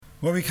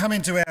Well, we come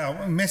into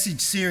our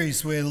message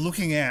series, we're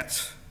looking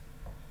at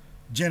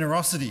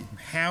generosity.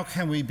 How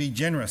can we be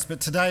generous? But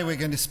today we're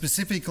going to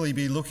specifically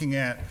be looking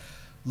at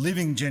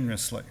living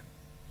generously.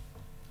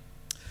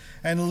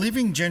 And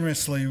living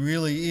generously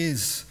really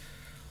is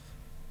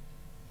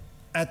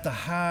at the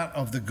heart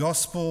of the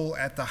gospel,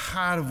 at the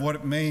heart of what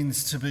it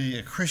means to be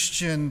a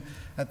Christian,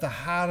 at the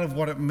heart of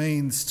what it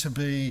means to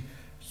be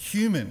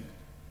human.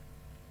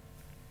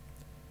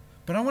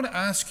 But I want to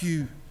ask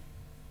you,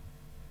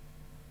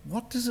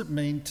 what does it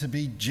mean to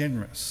be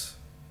generous?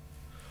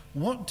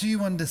 What do you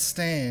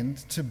understand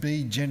to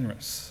be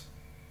generous?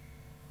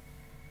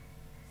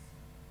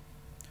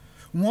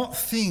 What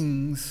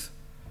things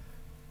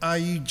are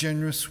you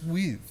generous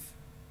with?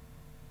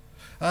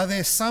 Are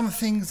there some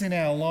things in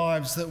our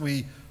lives that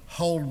we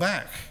hold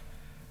back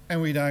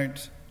and we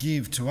don't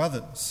give to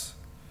others?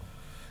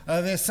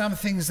 Are there some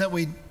things that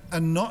we are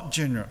not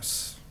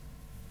generous?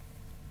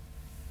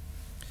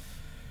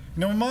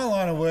 Now, in my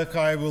line of work,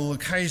 I will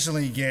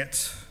occasionally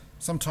get,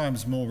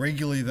 sometimes more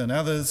regularly than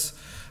others,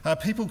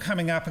 people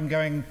coming up and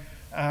going,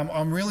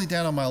 I'm really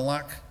down on my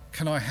luck,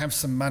 can I have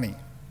some money?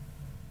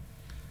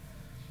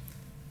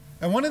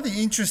 And one of the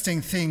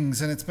interesting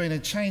things, and it's been a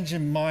change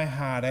in my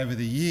heart over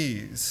the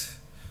years,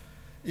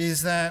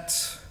 is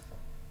that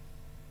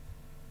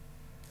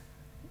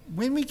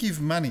when we give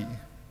money,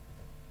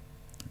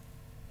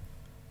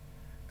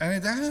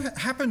 and it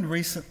happened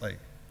recently,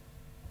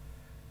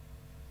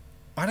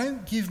 I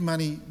don't give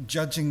money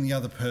judging the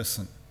other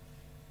person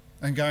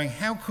and going,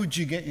 how could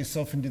you get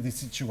yourself into this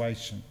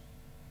situation?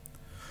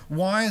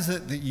 Why is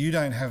it that you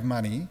don't have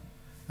money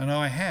and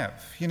I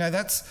have? You know,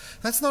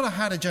 that's not a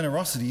heart of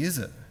generosity, is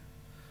it?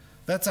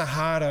 That's a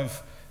heart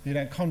of,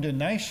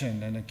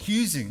 condemnation and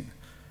accusing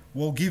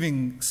while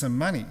giving some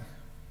money.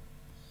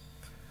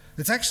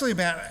 It's actually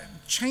about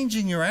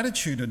changing your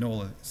attitude in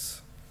all of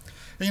this.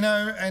 And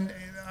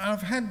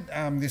I've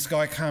had this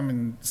guy come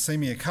and see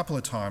me a couple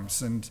of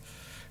times, and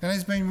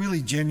he's been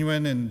really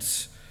genuine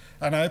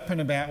and open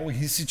about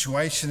his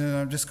situation, and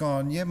I'm just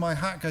gone, yeah, my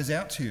heart goes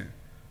out to you.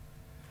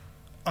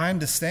 I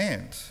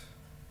understand.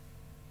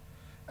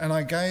 And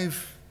I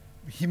gave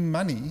him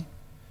money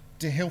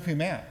to help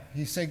him out.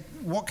 He said,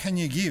 what can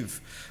you give?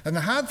 And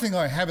the hard thing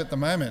I have at the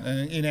moment,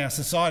 and in our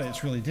society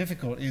it's really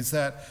difficult, is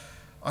that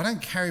I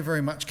don't carry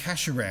very much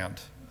cash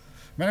around.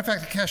 Matter of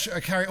fact, I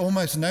carry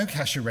almost no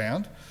cash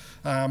around.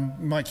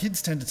 My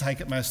kids tend to take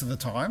it most of the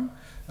time.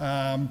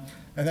 And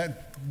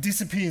that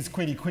disappears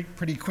pretty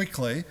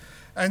quickly.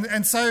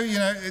 And so,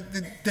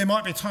 there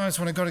might be times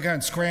when I've got to go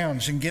and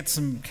scrounge and get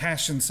some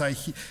cash and say,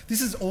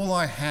 this is all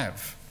I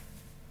have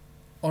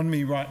on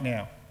me right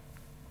now.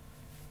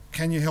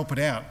 Can you help it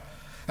out?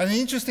 And the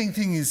interesting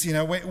thing is,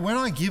 when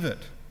I give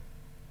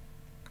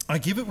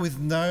it with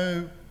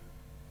no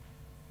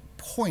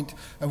point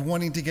of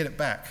wanting to get it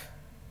back.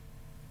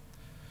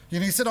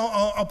 He said,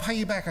 I'll pay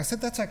you back. I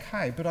said, that's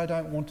okay, but I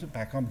don't want it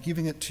back. I'm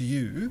giving it to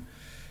you.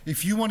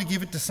 If you want to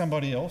give it to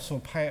somebody else or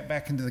pay it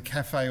back into the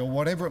cafe or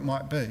whatever it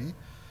might be,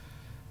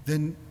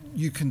 then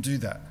you can do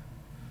that.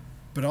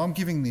 But I'm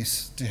giving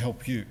this to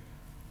help you.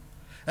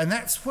 And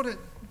that's what it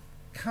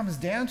comes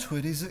down to.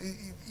 It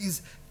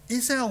is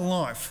our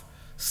life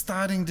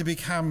starting to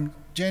become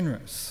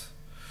generous?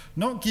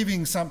 Not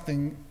giving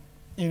something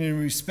in a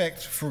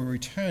respect for a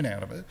return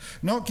out of it,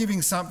 not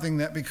giving something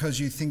that because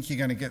you think you're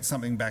going to get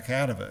something back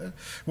out of it,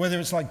 whether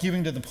it's like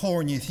giving to the poor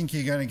and you think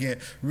you're going to get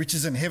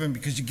riches in heaven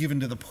because you're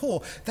given to the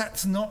poor,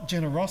 that's not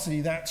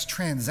generosity, that's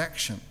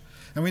transaction.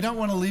 And we don't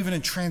want to live in a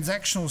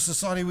transactional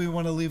society, we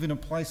want to live in a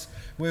place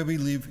where we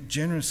live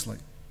generously.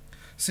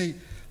 See,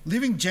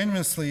 living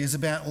generously is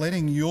about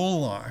letting your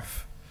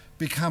life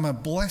become a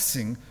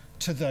blessing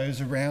to those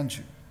around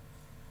you.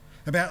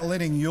 About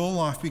letting your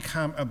life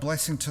become a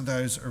blessing to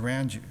those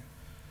around you.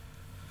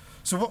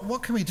 So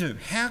what can we do?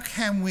 How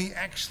can we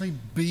actually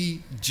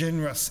be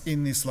generous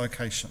in this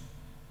location?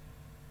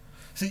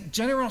 See,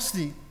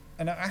 generosity,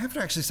 and I have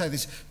to actually say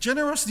this,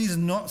 generosity is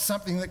not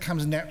something that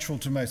comes natural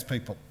to most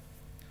people.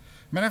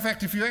 Matter of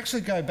fact, if you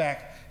actually go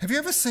back, have you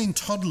ever seen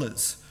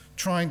toddlers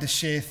trying to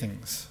share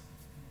things?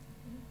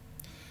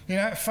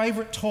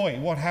 Favourite toy,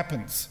 what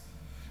happens?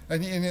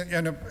 And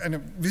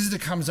a visitor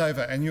comes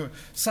over and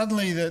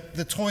suddenly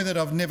the toy that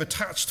I've never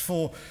touched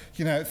for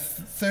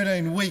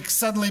 13 weeks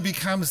suddenly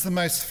becomes the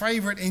most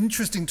favourite,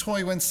 interesting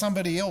toy when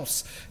somebody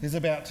else is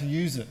about to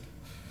use it.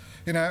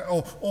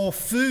 Or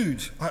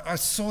food. I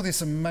saw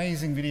this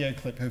amazing video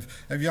clip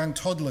of young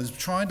toddlers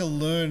trying to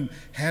learn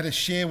how to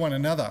share one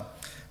another.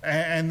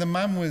 And the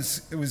mum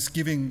was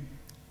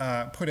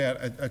put out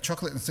a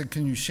chocolate and said,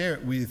 can you share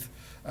it with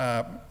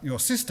your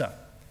sister?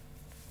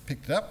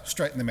 Picked it up,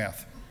 straight in the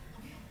mouth.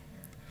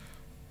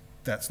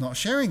 That's not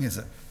sharing, is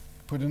it?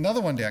 Put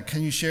another one down.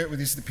 Can you share it with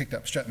this? Picked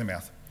up, straight in the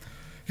mouth.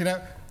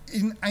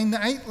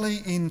 Innately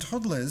in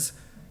toddlers,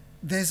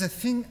 there's a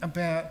thing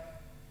about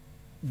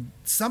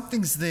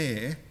something's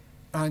there,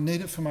 I need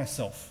it for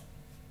myself.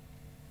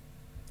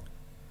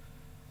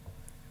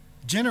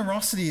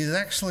 Generosity is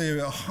actually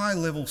a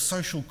high-level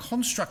social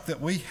construct that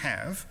we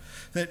have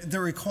that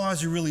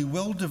requires a really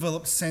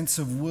well-developed sense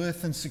of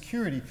worth and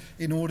security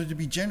in order to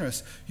be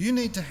generous. You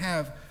need to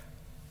have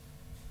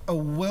a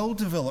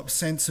well-developed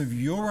sense of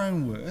your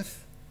own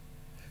worth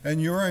and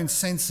your own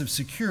sense of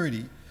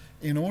security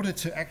in order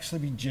to actually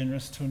be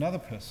generous to another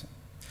person.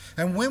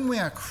 And when we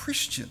are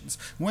Christians,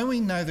 when we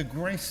know the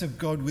grace of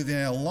God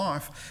within our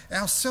life,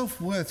 our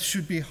self-worth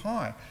should be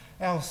high.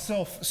 Our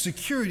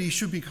self-security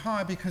should be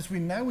high because we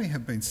know we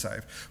have been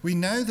saved. We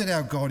know that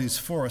our God is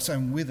for us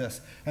and with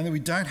us, and that we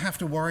don't have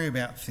to worry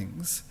about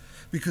things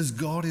because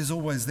God is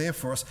always there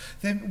for us.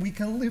 Then we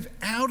can live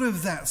out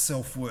of that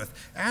self-worth,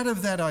 out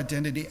of that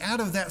identity, out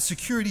of that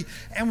security,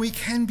 and we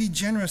can be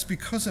generous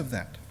because of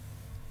that.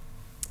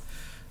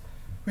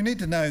 We need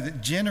to know that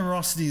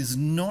generosity is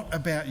not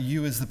about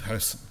you as the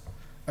person,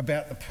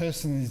 about the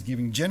person that is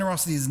giving.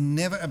 Generosity is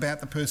never about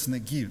the person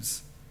that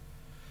gives.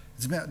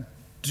 It's about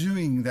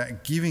doing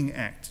that giving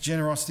act.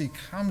 Generosity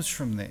comes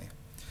from there.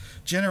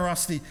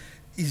 Generosity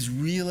is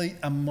really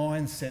a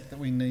mindset that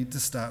we need to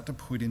start to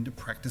put into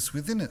practice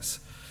within us.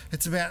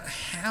 It's about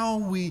how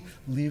we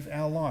live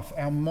our life,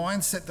 our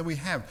mindset that we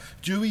have.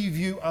 Do we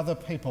view other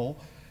people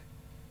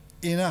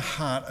in a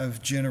heart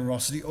of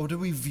generosity, or do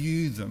we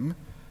view them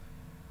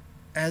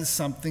as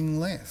something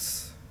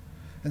less?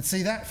 And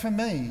see, that for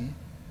me,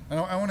 and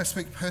I want to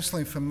speak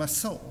personally for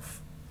myself,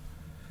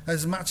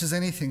 as much as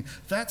anything,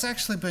 that's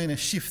actually been a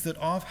shift that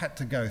I've had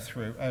to go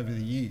through over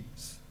the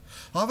years.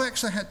 I've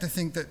actually had to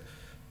think that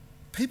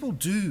people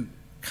do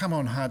come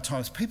on hard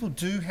times. People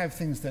do have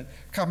things that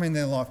come in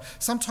their life.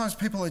 Sometimes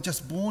people are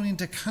just born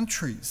into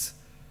countries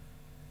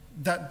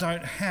that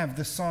don't have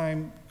the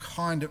same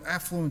kind of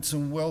affluence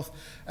and wealth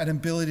and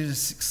ability to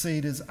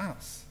succeed as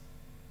us.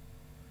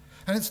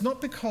 And it's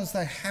not because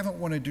they haven't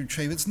wanted to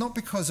achieve. It's not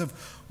because of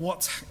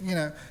what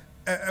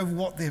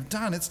they've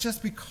done. It's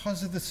just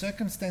because of the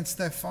circumstance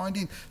they're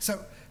finding.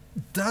 So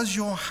does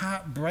your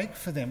heart break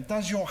for them?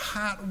 Does your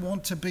heart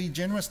want to be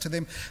generous to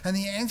them? And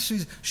the answer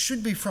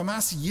should be from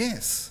us,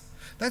 yes.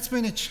 That's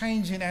been a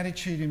change in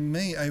attitude in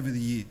me over the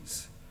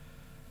years.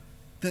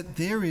 That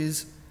there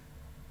is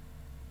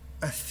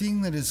a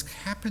thing that has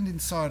happened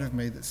inside of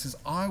me that says,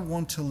 I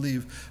want to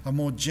live a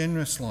more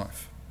generous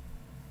life.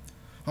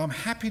 I'm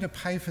happy to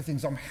pay for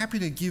things. I'm happy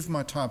to give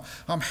my time.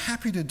 I'm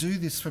happy to do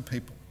this for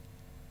people.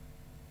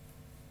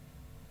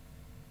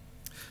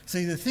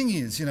 See, the thing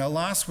is,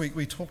 last week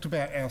we talked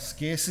about our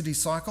scarcity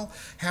cycle,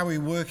 how we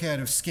work out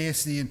of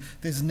scarcity and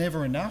there's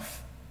never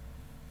enough,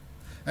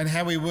 and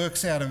how we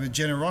works out of a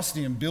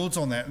generosity and builds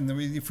on that. And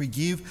if we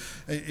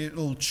give,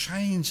 it'll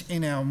change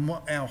in our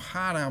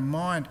heart, our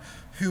mind,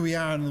 who we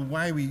are and the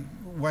way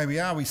we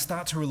are. We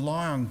start to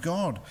rely on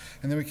God,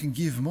 and then we can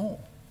give more.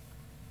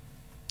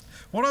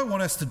 What I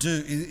want us to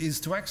do is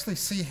to actually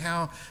see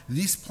how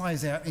this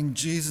plays out in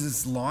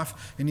Jesus'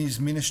 life, in his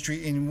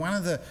ministry, in one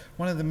of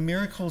the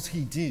miracles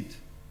he did.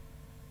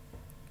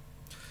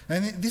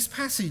 And this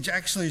passage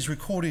actually is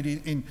recorded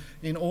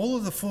in all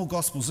of the four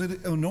Gospels,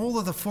 in all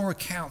of the four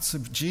accounts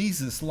of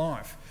Jesus'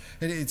 life.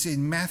 It's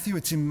in Matthew,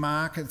 it's in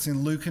Mark, it's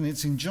in Luke, and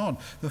it's in John,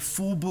 the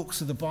four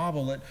books of the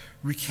Bible that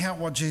recount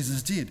what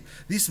Jesus did.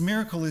 This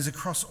miracle is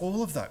across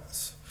all of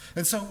those.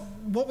 And so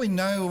what we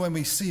know when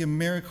we see a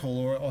miracle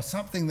or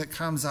something that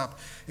comes up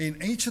in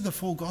each of the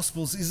four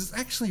Gospels is it's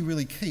actually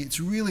really key.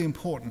 It's really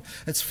important.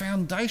 It's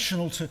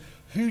foundational to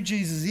who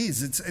Jesus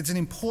is. It's an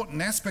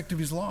important aspect of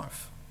his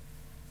life.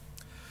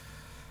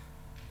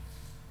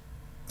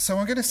 So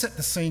I'm going to set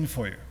the scene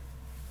for you.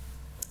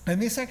 And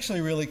this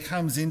actually really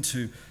comes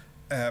into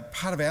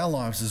part of our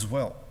lives as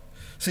well.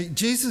 See,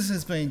 Jesus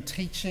has been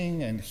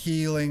teaching and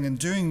healing and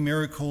doing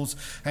miracles,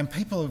 and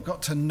people have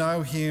got to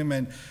know him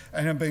and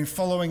have been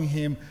following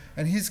him.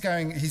 And he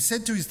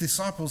said to his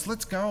disciples,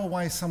 let's go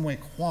away somewhere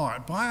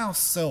quiet by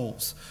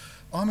ourselves.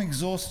 I'm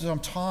exhausted, I'm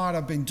tired,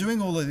 I've been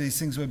doing all of these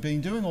things, we've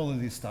been doing all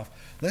of this stuff.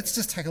 Let's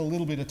just take a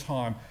little bit of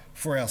time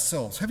for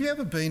ourselves. Have you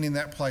ever been in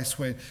that place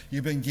where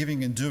you've been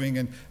giving and doing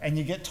and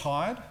you get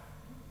tired?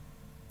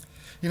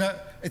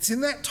 It's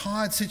in that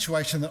tired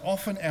situation that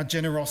often our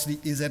generosity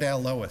is at our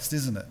lowest,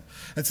 isn't it?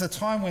 It's a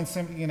time when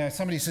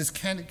somebody says,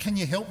 can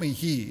you help me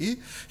here?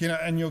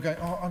 And you'll go,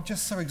 oh, I'm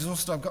just so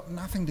exhausted, I've got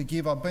nothing to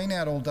give, I've been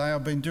out all day,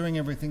 I've been doing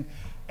everything,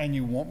 and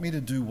you want me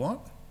to do what?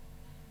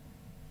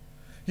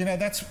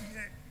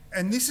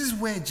 And this is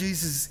where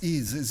Jesus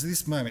is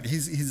this moment.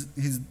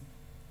 He's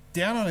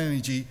down on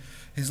energy,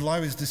 he's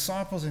low, his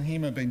disciples and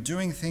him have been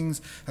doing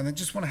things, and they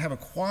just want to have a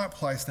quiet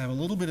place to have a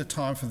little bit of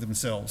time for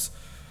themselves.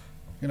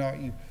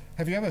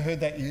 Have you ever heard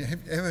that?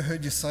 Have you ever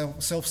heard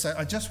yourself say,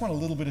 I just want a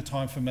little bit of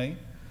time for me?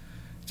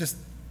 Just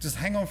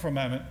hang on for a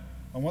moment.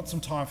 I want some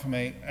time for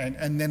me,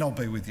 and then I'll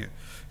be with you.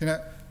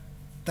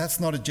 That's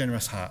not a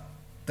generous heart.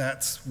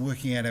 That's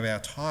working out of our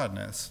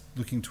tiredness,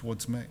 looking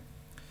towards me.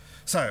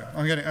 So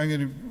I'm going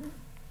to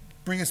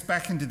bring us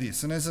back into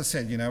this. And as I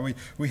said,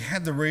 we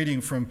had the reading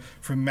from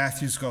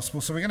Matthew's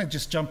Gospel, so we're going to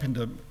just jump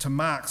into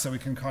Mark so we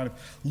can kind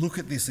of look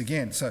at this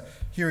again. So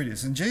here it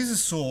is. And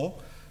Jesus saw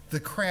the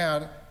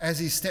crowd as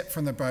he stepped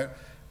from the boat,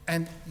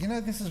 And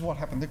this is what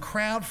happened. The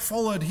crowd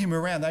followed him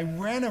around. They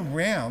ran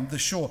around the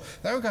shore.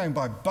 They were going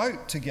by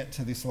boat to get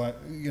to this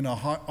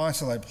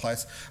isolated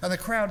place. And the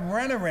crowd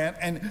ran around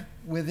and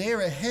were there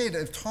ahead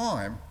of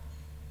time.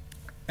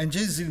 And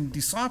Jesus and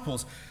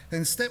disciples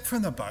then stepped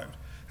from the boat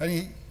and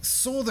he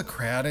saw the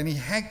crowd and he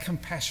had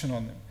compassion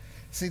on them.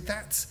 See,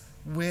 that's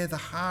where the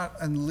heart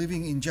and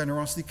living in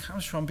generosity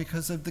comes from,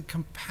 because of the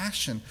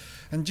compassion.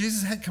 And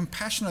Jesus had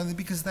compassion on them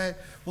because they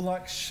were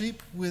like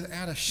sheep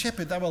without a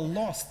shepherd. They were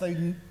lost.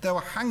 They were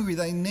hungry.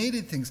 They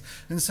needed things.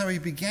 And so he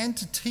began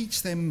to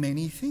teach them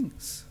many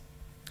things.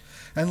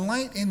 And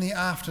late in the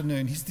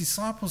afternoon, his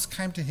disciples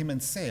came to him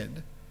and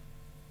said,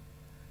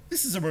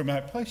 "This is a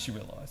remote place, you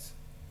realise.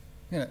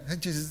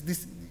 Jesus,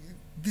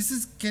 this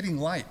is getting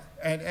late.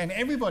 And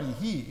everybody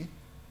here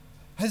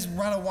has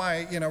run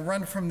away,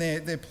 run from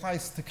their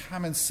place to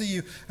come and see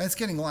you, and it's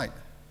getting late.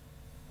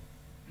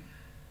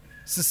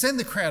 So send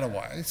the crowd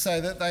away so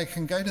that they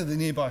can go to the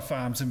nearby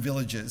farms and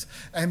villages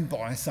and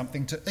buy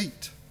something to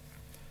eat."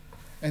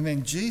 And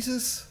then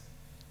Jesus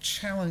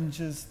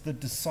challenges the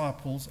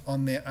disciples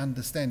on their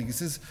understanding. He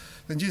says,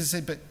 then Jesus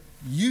said, "But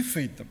you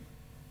feed them."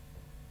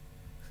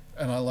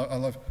 And I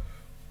love,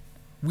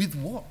 with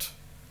what?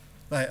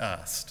 They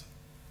asked.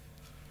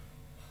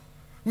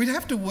 We'd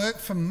have to work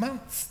for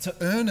months to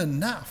earn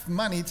enough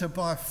money to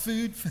buy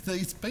food for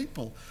these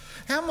people.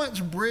 "How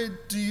much bread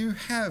do you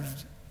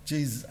have?"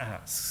 Jesus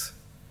asks.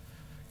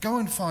 "Go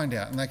and find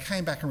out." And they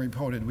came back and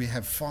reported, "We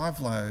have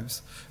 5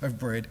 loaves of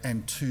bread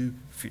and 2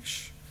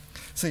 fish."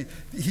 See,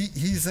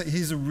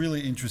 here's a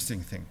really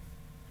interesting thing.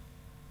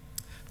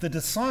 The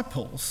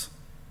disciples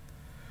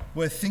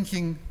were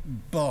thinking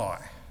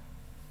buy.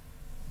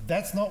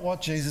 That's not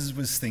what Jesus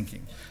was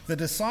thinking. The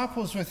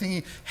disciples were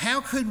thinking, how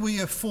could we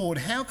afford,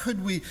 how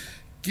could we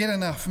get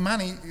enough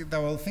money? They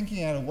were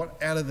thinking out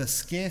of the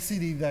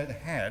scarcity they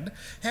had.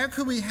 How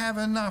could we have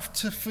enough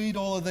to feed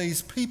all of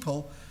these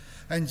people?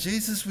 And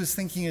Jesus was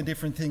thinking a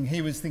different thing.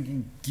 He was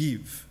thinking,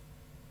 give.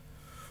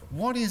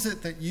 What is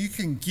it that you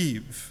can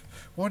give?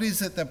 What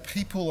is it that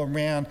people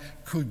around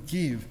could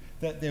give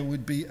that there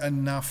would be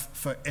enough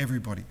for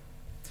everybody?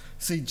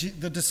 See,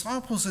 the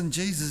disciples and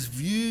Jesus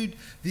viewed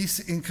this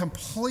in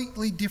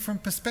completely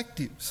different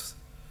perspectives.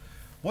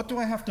 What do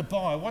I have to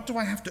buy? What do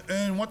I have to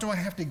earn? What do I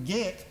have to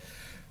get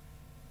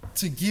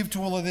to give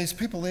to all of these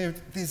people?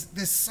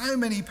 There's so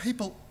many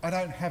people, I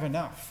don't have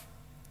enough.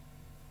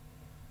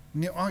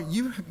 Now,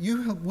 you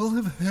will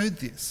have heard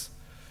this.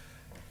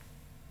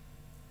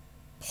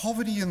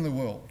 Poverty in the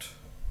world.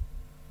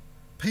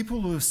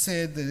 People who have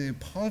said that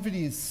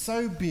poverty is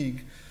so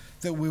big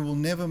that we will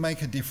never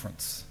make a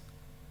difference.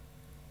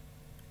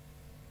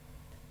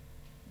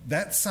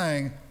 That's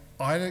saying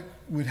I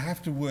would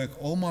have to work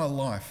all my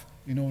life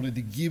in order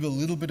to give a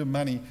little bit of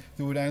money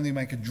that would only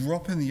make a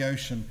drop in the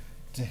ocean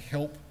to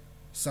help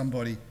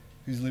somebody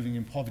who's living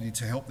in poverty,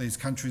 to help these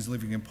countries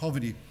living in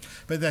poverty.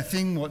 But the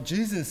thing, what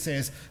Jesus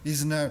says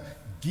is, no,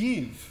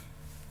 give.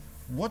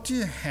 What do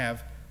you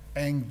have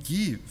and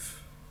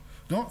give?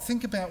 Not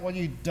think about what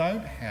you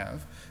don't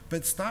have,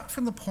 but start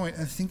from the point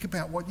and think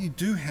about what you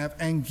do have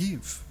and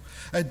give.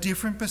 A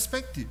different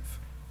perspective.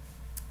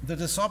 The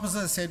disciples,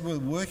 as I said, were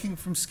working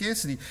from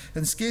scarcity,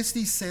 and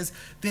scarcity says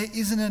there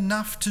isn't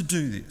enough to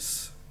do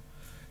this.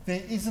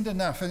 There isn't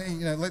enough.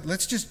 And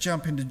let's just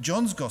jump into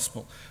John's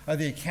Gospel,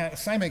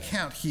 same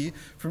account here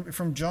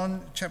from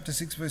John chapter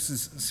 6,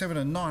 verses 7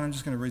 and 9. I'm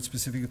just going to read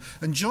specifically.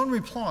 And John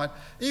replied,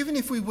 "Even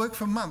if we work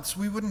for months,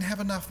 we wouldn't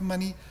have enough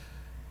money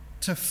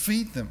to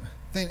feed them."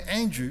 Then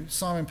Andrew,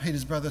 Simon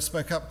Peter's brother,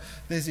 spoke up.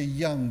 "There's a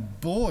young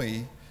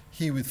boy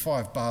here with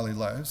 5 barley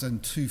loaves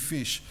and 2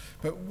 fish,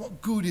 but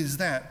what good is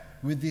that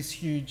with this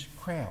huge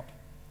crowd?"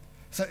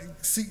 So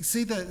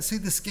see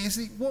the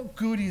scarcity? What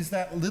good is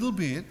that little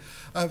bit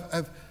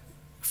of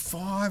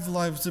 5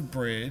 loaves of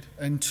bread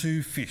and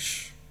 2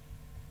 fish?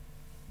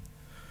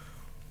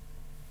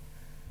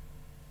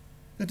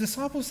 The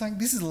disciples saying,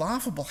 this is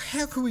laughable.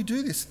 How can we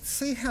do this?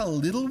 See how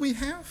little we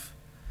have?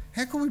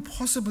 How can we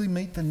possibly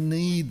meet the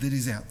need that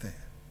is out there?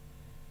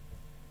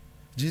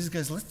 Jesus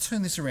goes, let's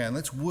turn this around.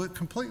 Let's work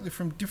completely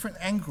from a different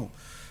angle.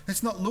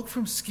 Let's not look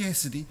from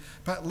scarcity,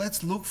 but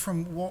let's look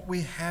from what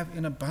we have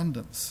in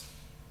abundance.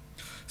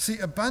 See,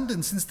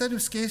 abundance, instead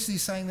of scarcity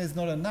saying there's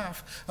not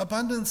enough,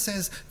 abundance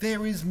says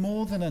there is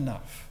more than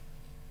enough.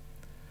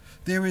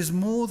 There is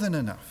more than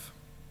enough.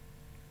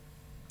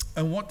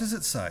 And what does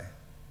it say?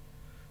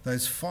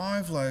 Those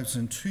 5 loaves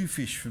and 2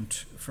 fish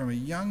from a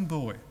young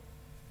boy,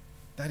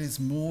 that is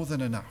more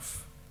than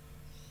enough.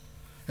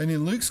 And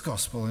in Luke's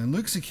Gospel, in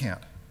Luke's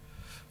account,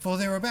 "For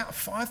there were about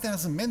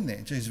 5,000 men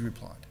there," Jesus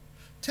replied.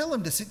 "Tell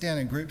them to sit down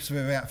in groups of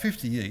about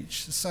 50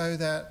 each."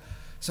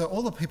 So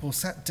all the people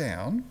sat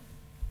down,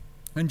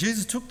 and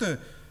Jesus took the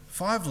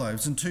 5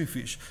 loaves and 2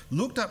 fish,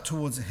 looked up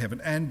towards the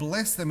heaven and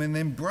blessed them, and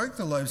then broke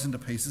the loaves into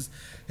pieces.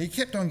 He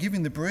kept on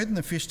giving the bread and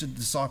the fish to the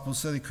disciples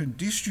so they could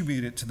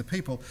distribute it to the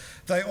people.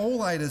 They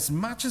all ate as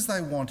much as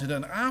they wanted,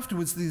 and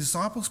afterwards the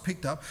disciples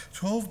picked up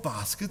 12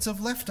 baskets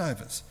of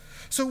leftovers.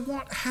 So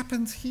what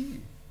happens here?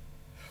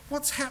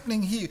 What's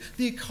happening here?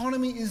 The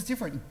economy is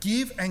different.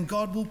 Give and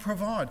God will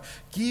provide.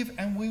 Give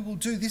and we will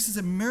do. This is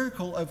a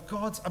miracle of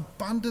God's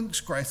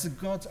abundant grace, of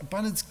God's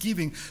abundance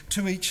giving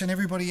to each and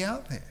everybody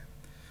out there.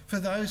 For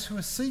those who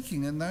are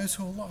seeking and those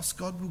who are lost,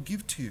 God will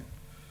give to you.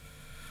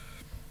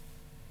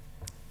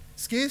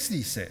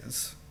 Scarcity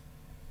says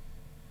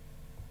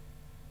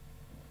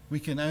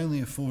we can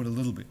only afford a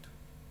little bit.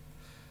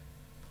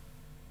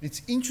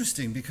 It's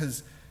interesting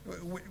because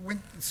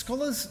when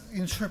scholars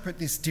interpret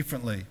this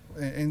differently,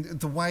 and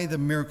the way the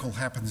miracle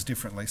happens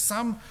differently.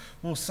 Some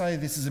will say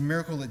this is a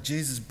miracle that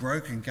Jesus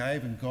broke and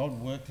gave and God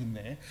worked in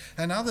there.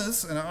 And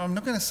others, and I'm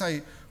not going to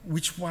say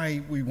which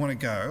way we want to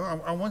go,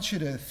 I want you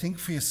to think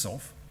for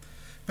yourself.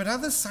 But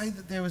others say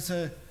that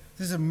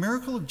there's a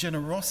miracle of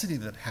generosity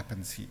that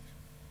happens here.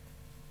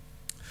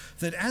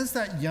 That as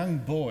that young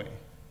boy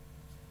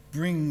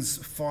brings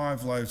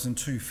 5 loaves and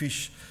 2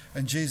 fish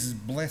and Jesus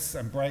bless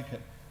and break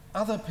it,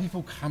 other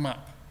people come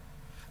up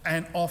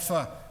and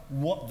offer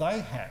what they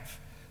have.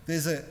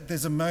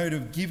 There's a mode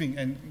of giving,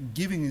 and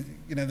giving,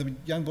 the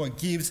young boy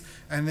gives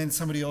and then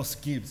somebody else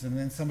gives and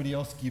then somebody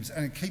else gives,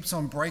 and it keeps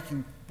on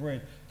breaking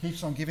bread,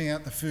 keeps on giving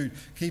out the food,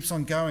 keeps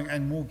on going,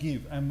 and more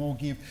give and more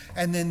give.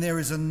 And then there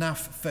is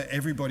enough for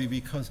everybody,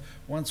 because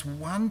once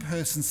one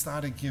person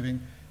started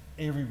giving,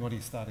 everybody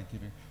started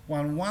giving.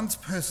 When one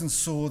person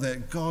saw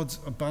that God's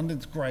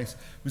abundant grace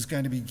was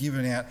going to be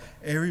given out,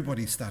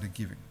 everybody started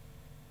giving.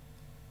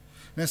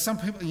 Now, some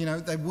people,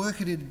 they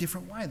work it in a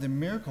different way. The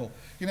miracle,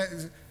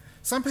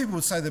 some people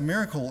would say the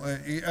miracle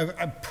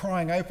of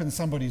prying open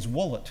somebody's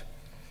wallet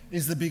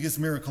is the biggest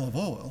miracle of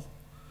all.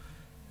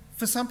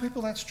 For some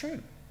people, that's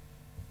true.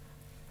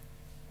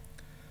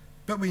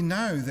 But we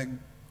know that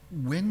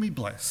when we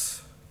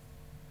bless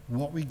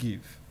what we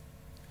give,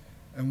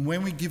 and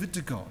when we give it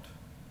to God,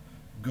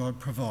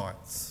 God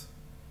provides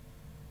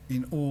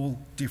in all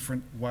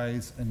different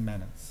ways and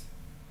manners.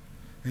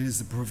 It is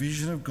the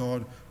provision of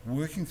God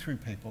working through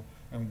people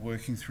and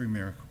working through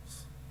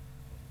miracles.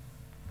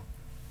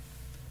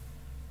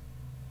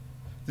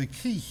 The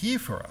key here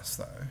for us,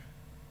 though,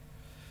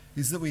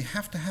 is that we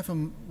have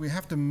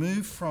to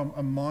move from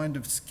a mind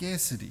of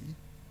scarcity,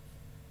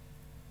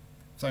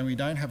 saying we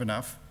don't have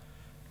enough,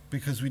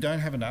 because we don't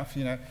have enough.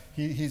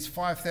 Here's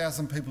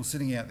 5,000 people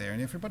sitting out there,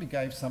 and if everybody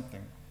gave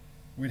something,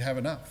 we'd have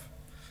enough.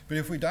 But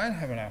if we don't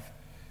have enough,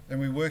 and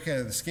we work out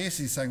of the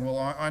scarcity, saying, well,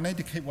 I need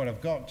to keep what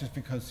I've got just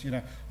because,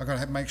 I've got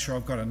to make sure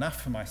I've got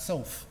enough for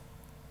myself,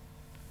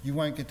 you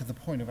won't get to the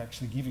point of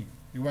actually giving.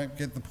 You won't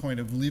get the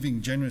point of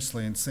living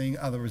generously and seeing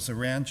others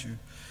around you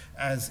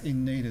as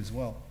in need as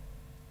well.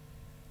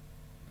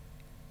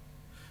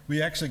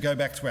 We actually go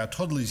back to our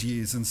toddlers'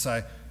 years and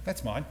say,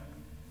 that's mine,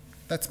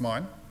 that's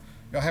mine.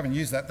 I haven't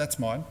used that, that's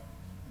mine.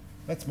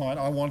 That's mine,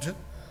 I want it.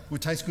 It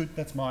would taste good,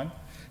 that's mine.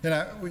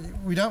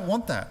 We don't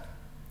want that.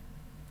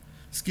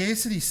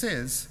 Scarcity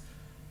says,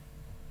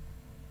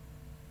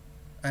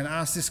 and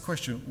asks this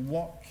question,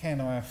 what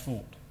can I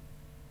afford?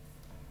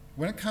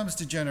 When it comes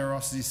to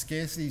generosity,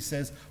 scarcity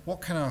says, what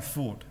can I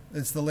afford?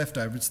 It's the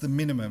leftover, it's the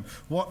minimum.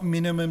 What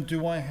minimum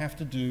do I have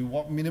to do?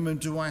 What minimum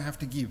do I have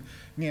to give?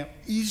 Now,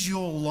 is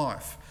your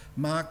life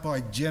marked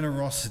by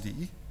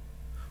generosity,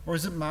 or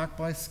is it marked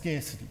by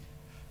scarcity?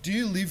 Do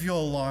you live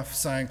your life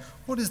saying,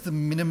 what is the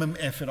minimum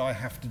effort I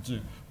have to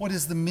do? What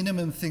is the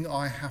minimum thing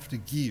I have to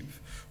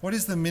give? What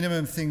is the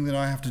minimum thing that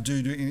I have to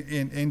do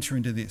to enter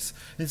into this?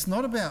 It's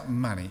not about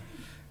money.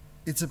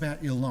 It's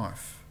about your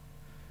life.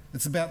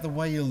 It's about the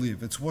way you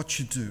live. It's what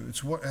you do. It's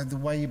the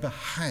way you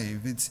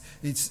behave.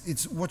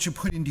 It's what you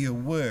put into your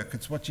work.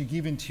 It's what you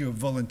give into your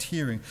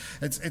volunteering.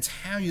 It's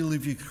how you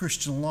live your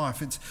Christian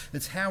life.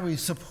 It's how we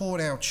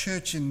support our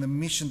church in the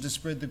mission to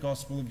spread the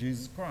gospel of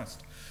Jesus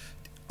Christ.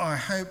 I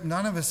hope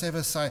none of us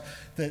ever say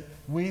that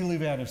we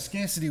live out of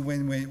scarcity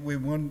when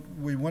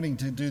we're wanting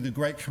to do the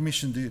Great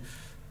Commission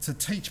to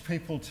teach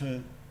people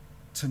to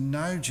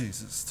know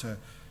Jesus,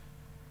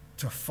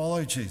 to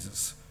follow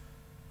Jesus.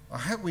 I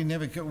hope we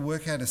never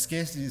work out of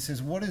scarcity that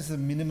says, what is the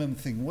minimum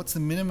thing? What's the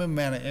minimum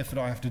amount of effort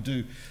I have to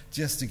do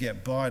just to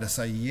get by, to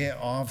say, yeah,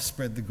 I've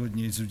spread the good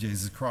news of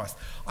Jesus Christ?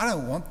 I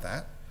don't want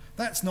that.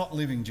 That's not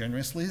living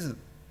generously, is it?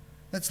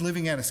 That's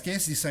living out of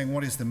scarcity, saying,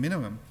 what is the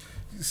minimum?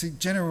 You see,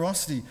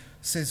 generosity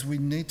says we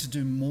need to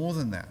do more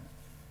than that.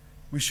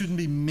 We shouldn't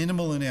be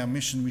minimal in our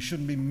mission. We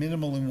shouldn't be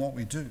minimal in what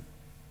we do.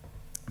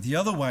 The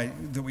other way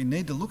that we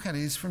need to look at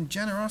it is from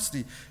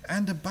generosity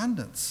and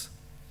abundance.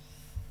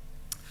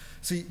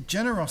 See,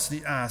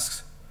 generosity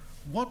asks,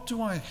 what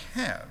do I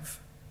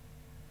have?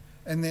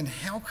 And then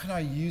how can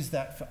I use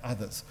that for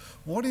others?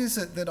 What is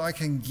it that I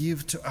can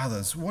give to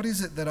others? What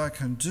is it that I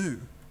can do?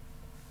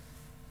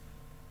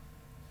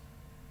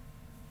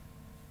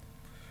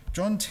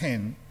 John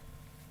 10,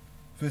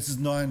 verses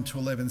 9 to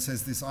 11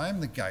 says this, I am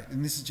the gate,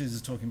 and this is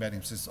Jesus talking about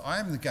him, says, I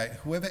am the gate,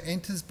 whoever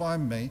enters by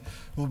me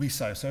will be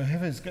saved. So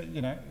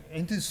whoever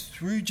enters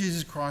through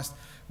Jesus Christ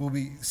will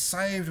be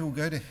saved, will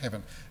go to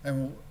heaven,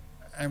 and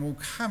will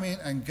come in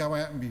and go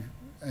out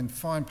and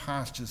find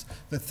pastures.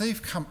 The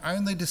thief come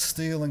only to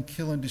steal and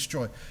kill and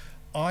destroy.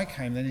 I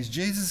came, that is,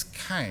 Jesus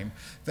came,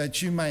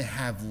 that you may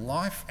have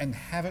life and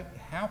have it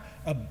how?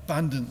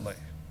 Abundantly.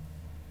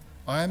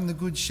 I am the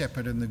good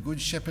shepherd, and the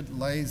good shepherd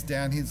lays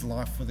down his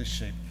life for the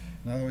sheep.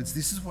 In other words,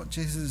 this is what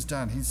Jesus has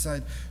done. He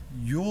said,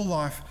 your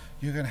life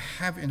you're going to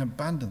have in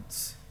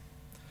abundance.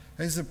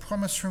 There's a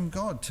promise from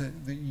God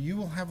that you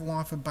will have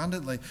life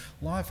abundantly,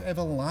 life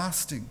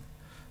everlasting,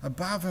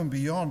 above and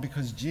beyond,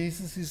 because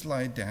Jesus has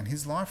laid down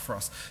his life for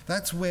us.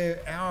 That's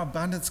where our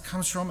abundance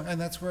comes from, and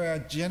that's where our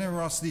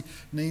generosity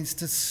needs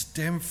to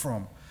stem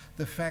from.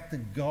 The fact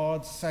that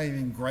God's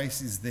saving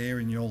grace is there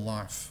in your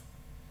life.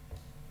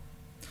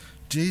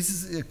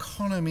 Jesus'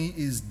 economy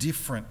is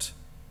different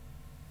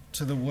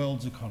to the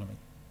world's economy.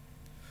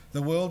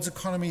 The world's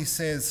economy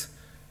says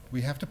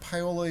we have to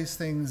pay all these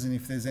things, and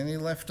if there's any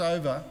left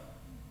over,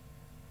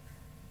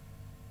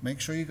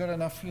 make sure you've got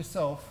enough for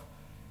yourself.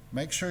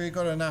 Make sure you've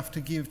got enough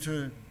to give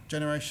to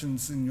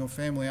generations in your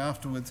family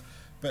afterwards,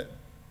 but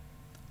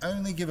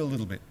only give a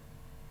little bit.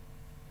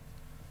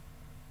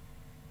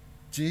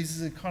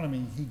 Jesus'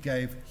 economy, he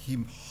gave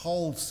him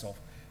whole self,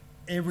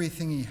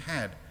 everything he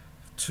had,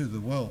 to the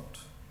world.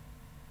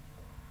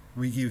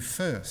 We give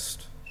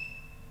first.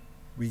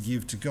 We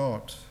give to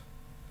God,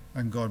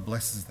 and God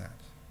blesses that.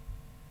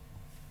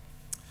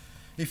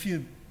 If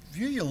you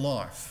view your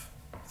life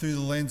through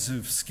the lens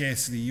of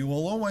scarcity, you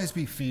will always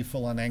be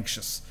fearful and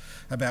anxious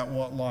about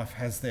what life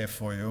has there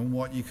for you and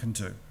what you can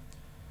do.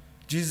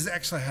 Jesus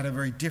actually had a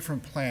very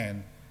different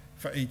plan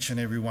for each and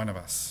every one of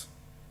us.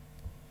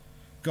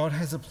 God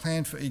has a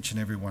plan for each and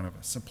every one of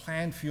us, a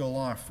plan for your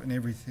life and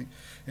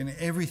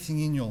everything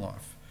in your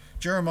life.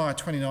 Jeremiah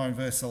 29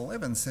 verse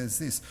 11 says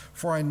this,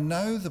 "For I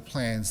know the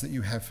plans that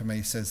you have for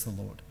me, says the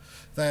Lord.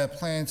 They are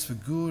plans for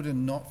good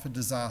and not for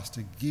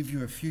disaster, give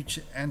you a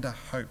future and a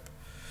hope."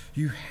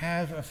 You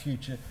have a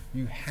future,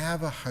 you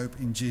have a hope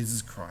in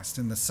Jesus Christ,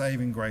 in the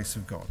saving grace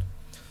of God.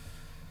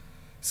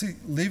 See,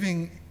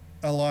 living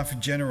a life of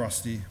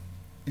generosity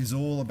is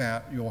all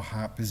about your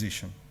heart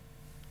position,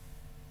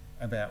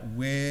 about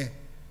where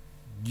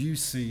you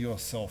see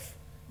yourself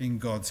in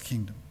God's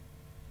kingdom.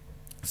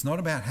 It's not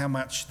about how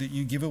much that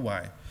you give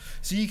away.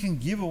 So you can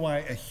give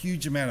away a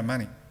huge amount of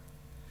money.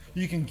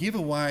 You can give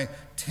away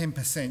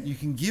 10%. You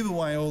can give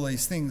away all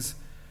these things.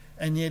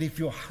 And yet if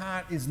your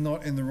heart is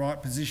not in the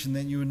right position,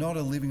 then you are not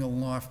living a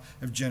life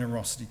of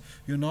generosity.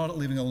 You're not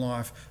living a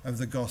life of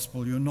the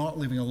gospel. You're not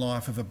living a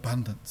life of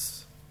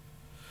abundance.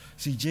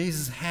 See,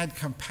 Jesus had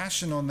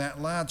compassion on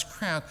that large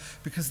crowd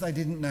because they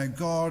didn't know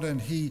God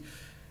and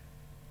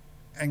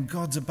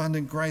God's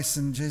abundant grace.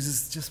 And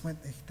Jesus just went,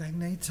 they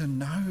need to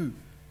know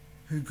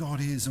who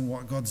God is and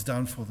what God's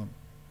done for them.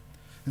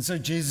 And so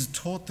Jesus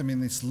taught them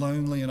in this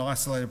lonely and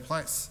isolated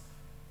place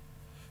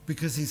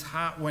because his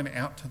heart went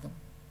out to them.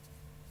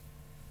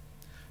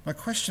 My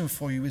question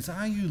for you is,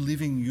 are you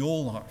living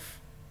your life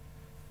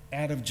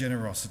out of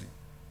generosity?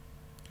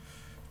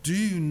 Do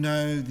you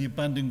know the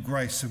abundant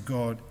grace of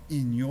God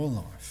in your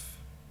life?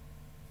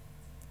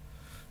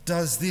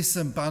 Does this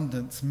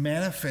abundance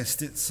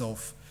manifest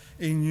itself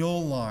in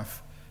your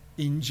life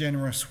in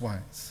generous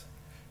ways?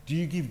 Do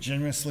you give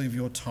generously of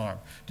your time?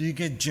 Do you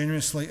give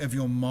generously of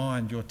your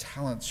mind, your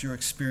talents, your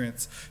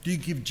experience? Do you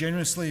give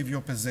generously of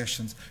your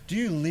possessions? Do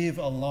you live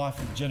a life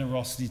of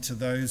generosity to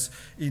those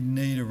in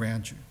need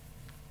around you?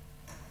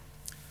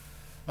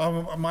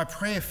 My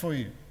prayer for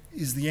you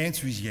is the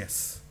answer is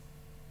yes.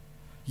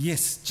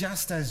 Yes,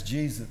 just as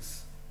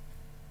Jesus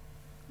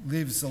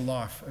lives a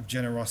life of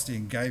generosity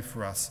and gave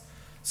for us,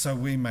 so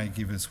we may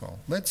give as well.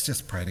 Let's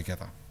just pray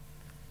together.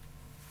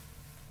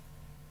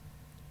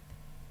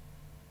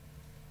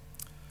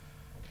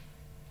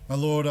 Oh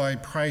Lord, I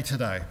pray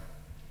today.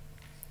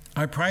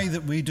 I pray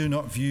that we do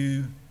not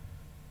view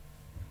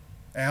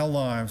our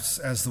lives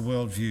as the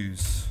world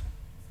views.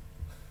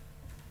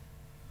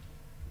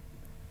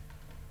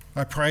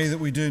 I pray that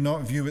we do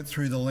not view it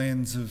through the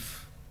lens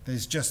of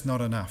there's just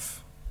not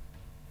enough.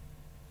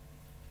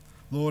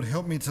 Lord,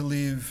 help me to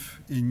live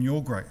in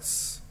your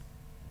grace.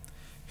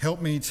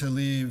 Help me to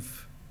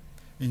live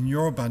in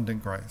your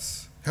abundant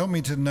grace. Help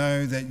me to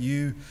know that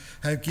you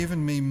have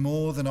given me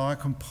more than I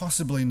can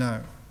possibly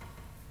know.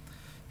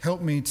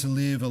 Help me to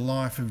live a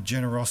life of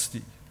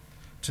generosity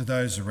to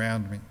those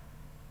around me.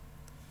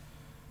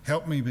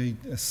 Help me be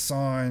a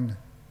sign,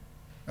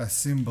 a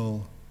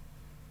symbol,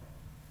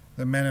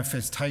 the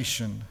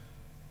manifestation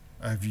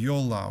of your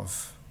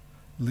love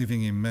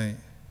living in me,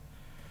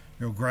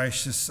 your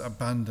gracious,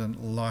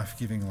 abundant,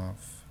 life-giving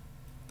love.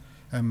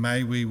 And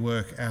may we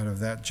work out of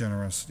that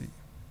generosity.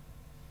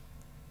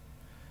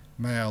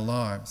 May our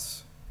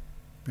lives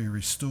be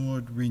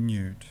restored,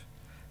 renewed,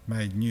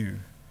 made new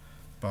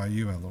by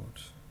you, our Lord.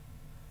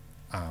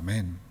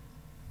 Amen.